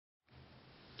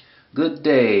Good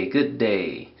day, good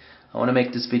day. I want to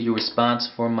make this video response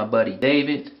for my buddy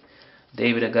David.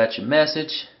 David, I got your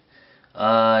message.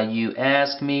 You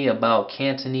asked me about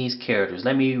Cantonese characters.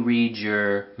 Let me read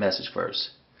your message first.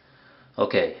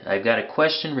 Okay, I've got a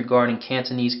question regarding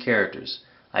Cantonese characters.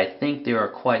 I think there are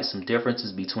quite some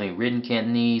differences between written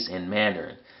Cantonese and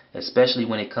Mandarin, especially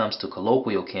when it comes to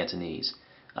colloquial Cantonese.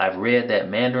 I've read that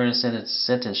Mandarin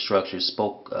sentence structures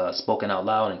spoken out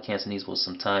loud in Cantonese will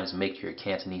sometimes make your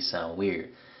Cantonese sound weird.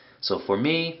 So for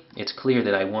me, it's clear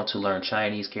that I want to learn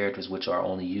Chinese characters which are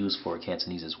only used for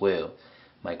Cantonese as well.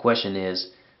 My question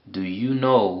is, do you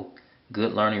know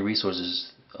good learning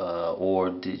resources or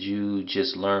did you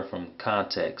just learn from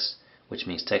context, which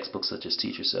means textbooks such as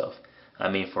Teach Yourself? I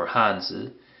mean, for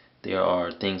Hanzi, there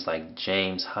are things like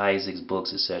James Heisig's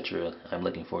books, etc. I'm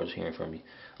looking forward to hearing from you.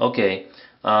 Okay,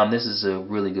 this is a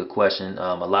really good question.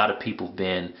 A lot of people have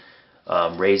been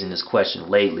raising this question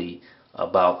lately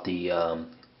about the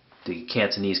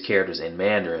Cantonese characters in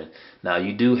Mandarin. Now,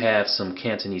 you do have some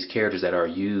Cantonese characters that are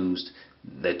used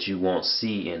that you won't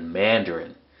see in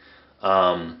Mandarin.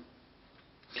 I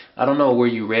don't know where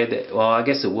you read that. Well, I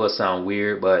guess it will sound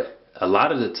weird, but a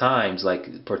lot of the times,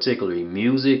 like particularly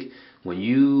music, when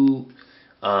you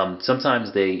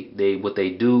sometimes they what they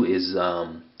do is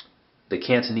the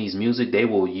Cantonese music, they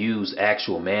will use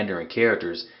actual Mandarin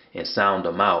characters and sound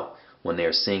them out when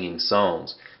they're singing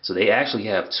songs. So they actually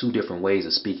have two different ways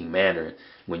of speaking Mandarin.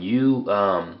 When you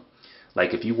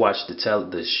like if you watch the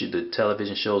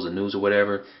television shows, the news or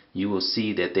whatever, you will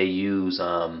see that they use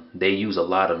a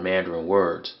lot of Mandarin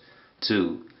words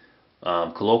too.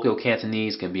 Colloquial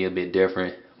Cantonese can be a bit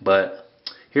different, but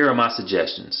here are my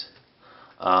suggestions.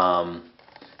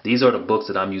 These are the books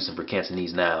that I'm using for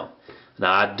Cantonese now.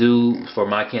 Now I do for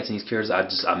my Cantonese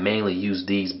characters. I mainly use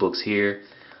these books here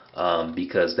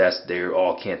because they're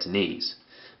all Cantonese.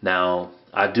 Now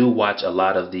I do watch a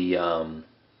lot of the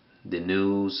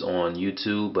news on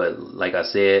YouTube, but like I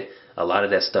said, a lot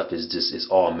of that stuff is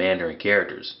all Mandarin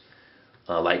characters.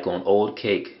 Like on Old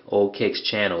Cake's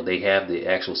channel, they have the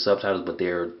actual subtitles, but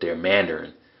they're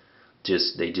Mandarin.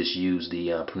 They just use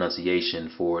the pronunciation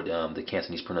for the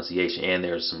Cantonese pronunciation, and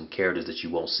there's some characters that you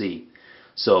won't see.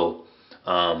 So,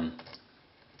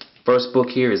 first book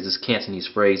here is this Cantonese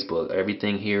phrase book.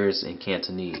 Everything here is in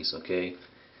Cantonese, okay?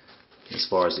 As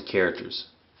far as the characters.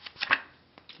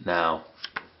 Now,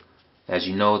 as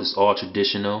you know, this is all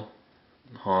traditional.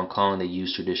 In Hong Kong, they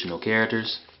use traditional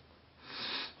characters.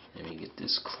 Let me get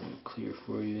this clear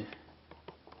for you.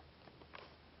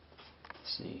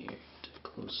 Let's see here,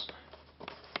 close.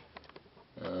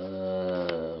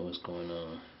 What's going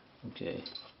on? Okay.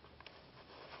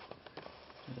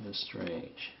 That is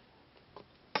strange.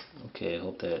 Okay, I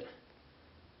hope that.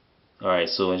 Alright,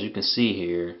 so as you can see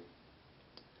here,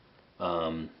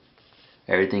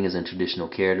 everything is in traditional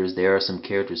characters. There are some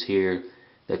characters here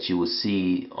that you will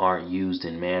see aren't used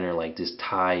in Mandarin, like this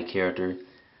Thai character,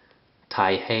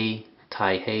 Tai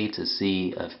Hei to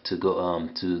see to go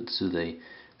to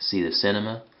see the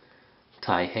cinema.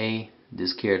 Tai Hei,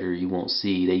 this character you won't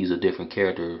see. They use a different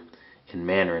character in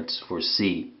Mandarin for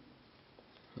see.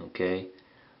 Okay,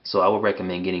 so I would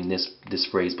recommend getting this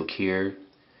phrase book here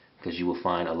because you will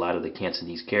find a lot of the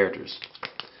Cantonese characters.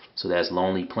 So that's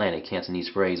Lonely Planet, Cantonese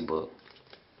phrase book.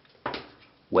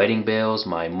 Wedding Bells,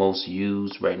 my most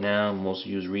used right now, most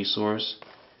used resource.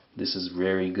 This is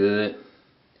very good.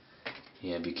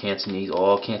 You have your Cantonese,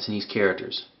 all Cantonese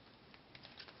characters.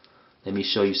 Let me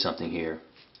show you something here.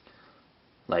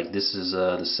 Like this is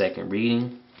the second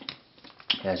reading.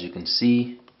 As you can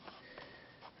see,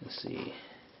 let's see.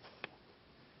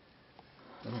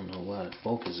 I don't know why the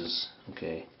focus is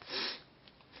okay.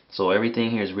 So everything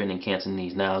here is written in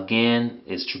Cantonese. Now again,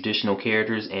 it's traditional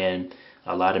characters, and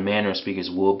a lot of Mandarin speakers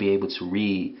will be able to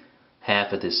read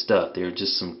half of this stuff. There are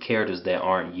just some characters that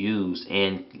aren't used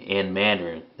in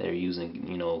Mandarin that are using,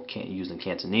 using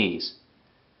Cantonese.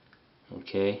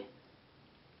 Okay.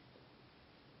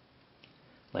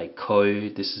 Like Koi,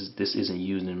 this isn't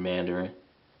used in Mandarin.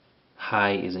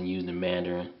 Hai isn't used in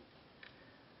Mandarin.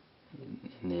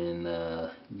 And then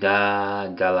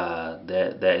Gala,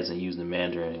 that isn't used in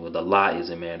Mandarin. Well, the La is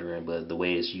in Mandarin, but the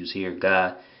way it's used here,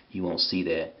 Ga, you won't see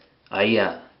that.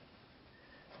 Aya,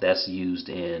 that's used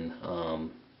in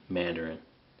Mandarin.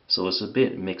 So it's a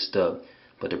bit mixed up,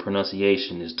 but the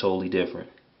pronunciation is totally different.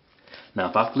 Now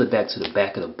if I flip back to the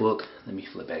back of the book, let me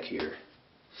flip back here,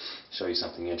 show you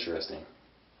something interesting.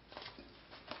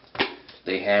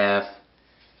 They have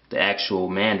the actual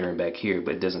Mandarin back here,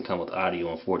 but it doesn't come with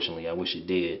audio, unfortunately. I wish it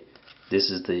did. This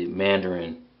is the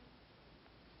Mandarin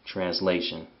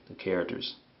translation, the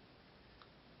characters.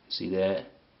 See that?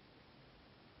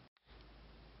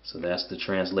 So that's the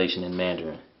translation in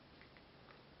Mandarin.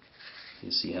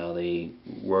 You see how they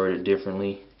word it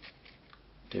differently.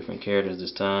 Different characters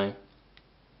this time.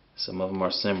 Some of them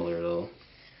are similar though.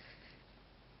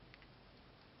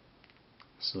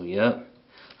 So yep,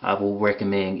 I will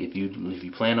recommend if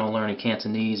you plan on learning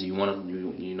Cantonese, you want to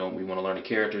learn the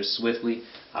characters swiftly,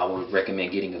 I would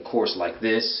recommend getting a course like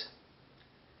this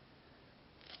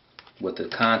with the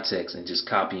context and just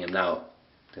copying them out,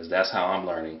 because that's how I'm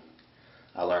learning.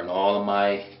 I learn all of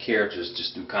my characters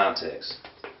just through context.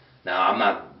 Now I'm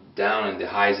not down in the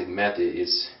Heisig method.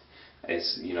 It's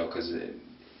because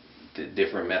the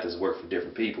different methods work for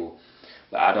different people.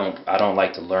 But I don't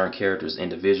like to learn characters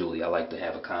individually. I like to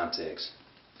have a context.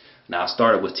 Now I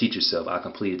started with Teach Yourself. I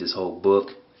completed this whole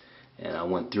book and I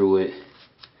went through it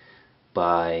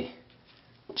by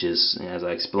just, as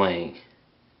I explained,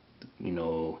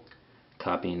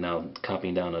 copying down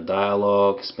the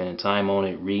dialogue, spending time on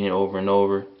it, reading it over and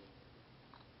over.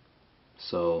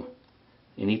 So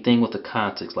anything with a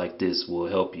context like this will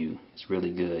help you. It's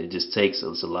really good.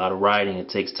 It's a lot of writing. It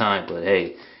takes time, but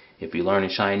hey, if you're learning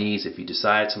Chinese, if you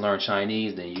decide to learn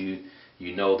Chinese, then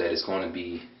you know that it's going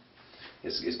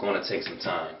to take some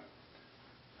time.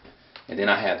 And then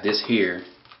I have this here.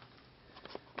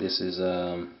 This is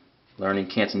learning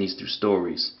Cantonese through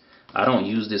stories. I don't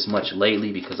use this much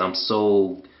lately because I'm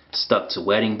so stuck to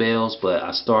wedding bells, but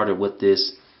I started with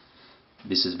this.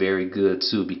 This is very good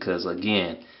too because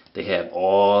again, they have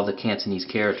all the Cantonese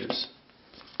characters.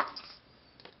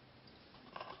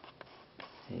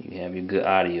 And you have your good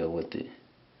audio with it.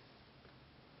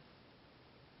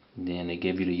 And then they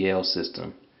give you the Yale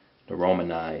system, the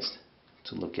Romanized,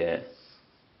 to look at.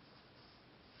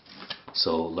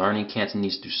 So learning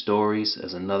Cantonese through stories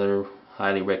is another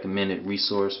highly recommended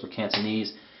resource for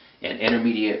Cantonese. And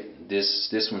intermediate,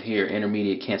 this one here,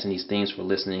 intermediate Cantonese themes for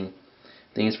listening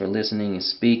and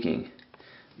speaking.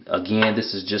 Again,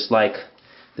 this is just like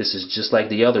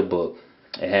the other book.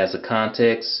 It has a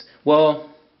context. Well,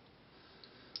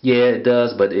 yeah, it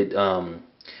does, but it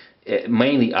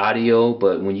mainly audio.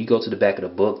 But when you go to the back of the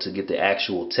book to get the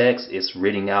actual text, it's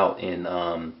written out in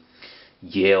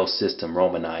Yale system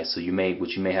Romanized. So what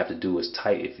you may have to do is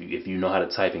type. If you know how to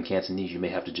type in Cantonese, you may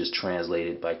have to just translate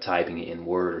it by typing it in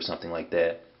Word or something like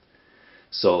that.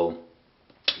 So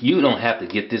you don't have to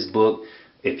get this book.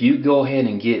 If you go ahead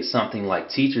and get something like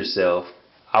Teach Yourself,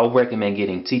 I would recommend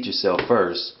getting Teach Yourself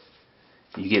first.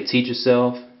 You get Teach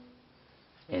Yourself,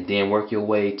 and then work your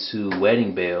way to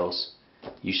Wedding Bells.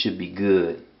 You should be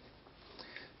good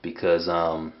because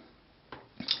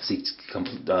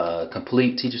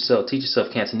complete Teach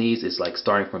Yourself Cantonese is like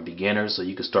starting from beginners, so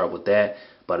you can start with that.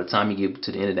 By the time you get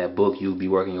to the end of that book, you'll be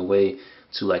working your way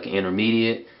to like an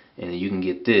intermediate, and then you can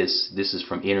get this. This is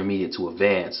from intermediate to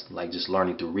advanced, like just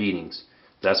learning through readings.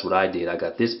 That's what I did. I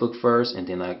got this book first, and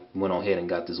then I went on ahead and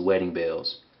got this Wedding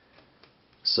Bells.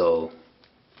 So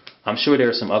I'm sure there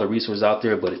are some other resources out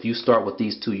there, but if you start with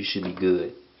these two, you should be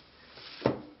good.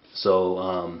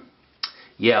 So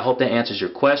yeah, I hope that answers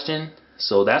your question.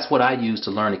 So that's what I use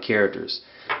to learn the characters.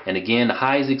 And again, the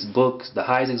Heisig's books,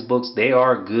 they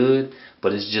are good,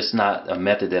 but it's just not a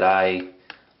method that I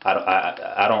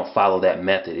don't follow that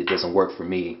method. It doesn't work for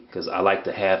me because I like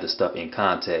to have the stuff in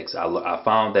context. I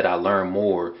found that I learn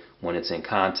more when it's in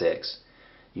context.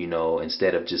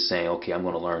 Instead of just saying, okay, I'm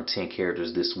going to learn 10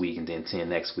 characters this week and then 10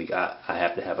 next week. I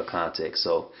have to have a context.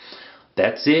 So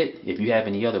that's it. If you have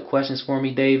any other questions for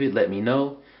me, David, let me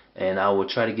know, and I will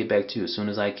try to get back to you as soon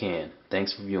as I can.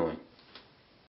 Thanks for viewing.